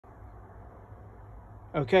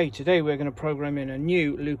Okay, today we're going to program in a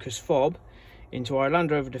new Lucas fob into our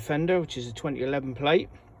Land Rover Defender, which is a 2011 plate,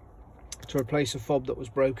 to replace a fob that was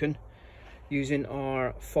broken using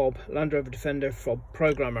our Land Rover Defender fob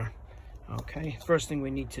programmer. Okay, first thing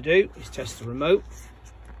we need to do is test the remote.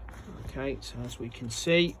 Okay, so as we can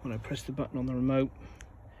see, when I press the button on the remote,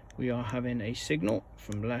 we are having a signal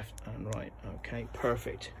from left and right. Okay,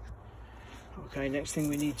 perfect. Okay, next thing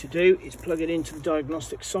we need to do is plug it into the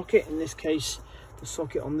diagnostic socket. In this case, the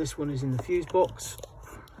socket on this one is in the fuse box.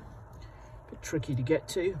 A bit tricky to get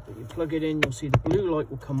to, but you plug it in, you'll see the blue light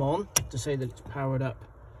will come on to say that it's powered up.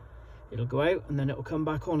 It'll go out and then it will come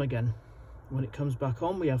back on again. When it comes back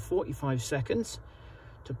on, we have 45 seconds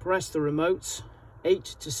to press the remotes 8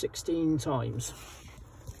 to 16 times.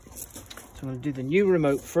 So I'm going to do the new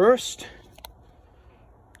remote first.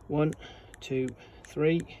 1, 2,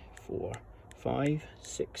 3, 4, 5,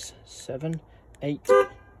 6, 7, 8.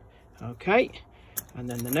 Okay, and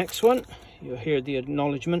then the next one, you'll hear the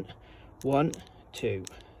acknowledgement. 1, 2,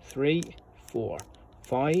 3, 4,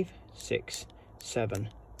 5, 6, 7,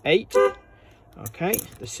 8. Okay,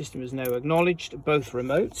 the system is now acknowledged both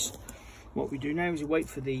remotes. What we do now is we wait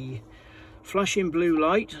for the flashing blue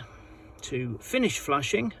light to finish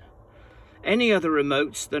flashing. Any other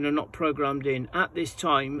remotes that are not programmed in at this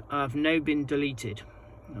time have now been deleted.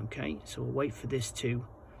 Okay, so we'll wait for this to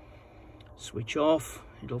switch off.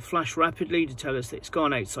 It'll flash rapidly to tell us that it's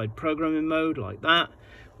gone outside programming mode, like that.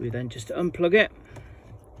 We then just unplug it.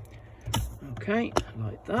 Okay,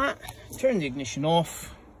 like that. Turn the ignition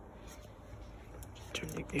off. Turn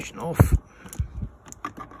the ignition off.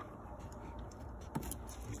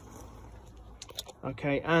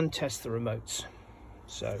 Okay, and test the remotes.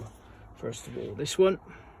 So, first of all, this one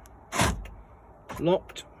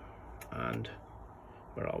locked, and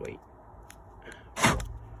where are we?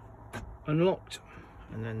 Unlocked,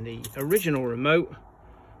 and then the original remote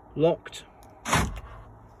locked.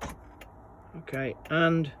 Okay,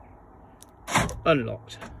 and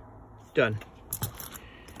unlocked. Done.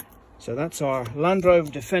 So that's our Land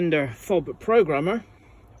Rover Defender fob programmer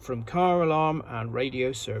from Car Alarm and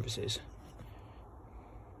Radio Services.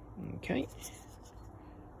 Okay.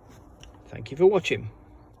 Thank you for watching.